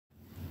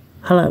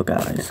Hello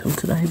guys, so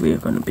today we are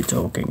going to be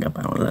talking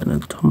about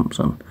Leonard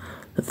Thompson,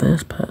 the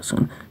first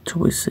person to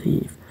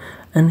receive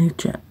an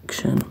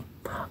injection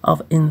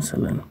of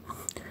insulin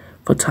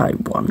for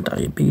type 1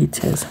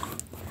 diabetes.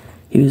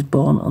 He was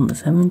born on the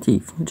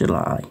 17th of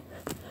July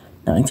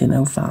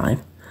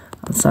 1905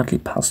 and sadly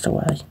passed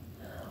away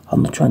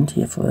on the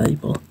 20th of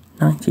April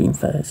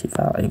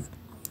 1935.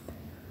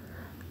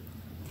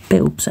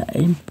 Bit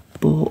upsetting,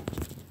 but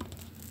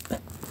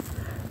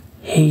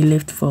he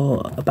lived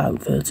for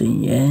about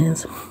 13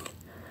 years,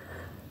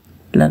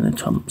 Leonard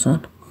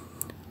Thompson,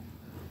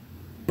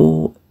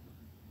 but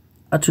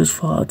I just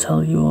thought I'd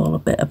tell you all a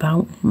bit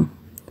about him.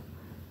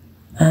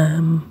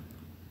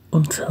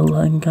 Until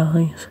then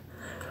guys,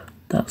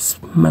 that's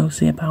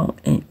mostly about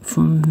it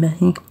from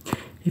me.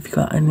 If you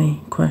got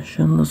any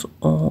questions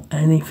or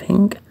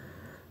anything,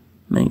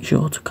 make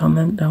sure to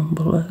comment down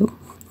below.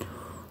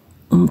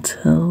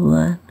 Until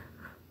then,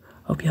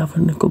 hope you're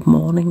having a good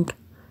morning,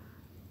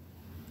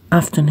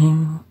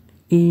 afternoon,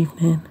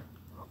 evening,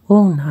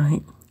 or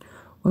night,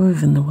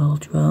 wherever in the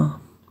world you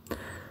are.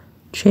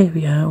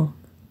 Cheerio,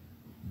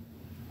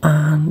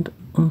 and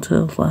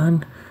until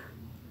then,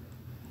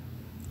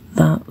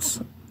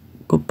 that's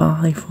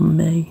goodbye from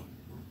me,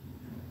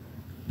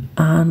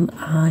 and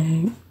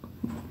I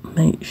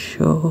make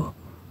sure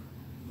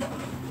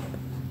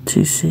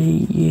to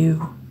see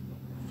you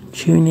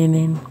tuning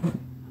in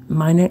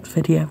my next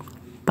video.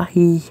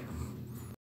 Bye.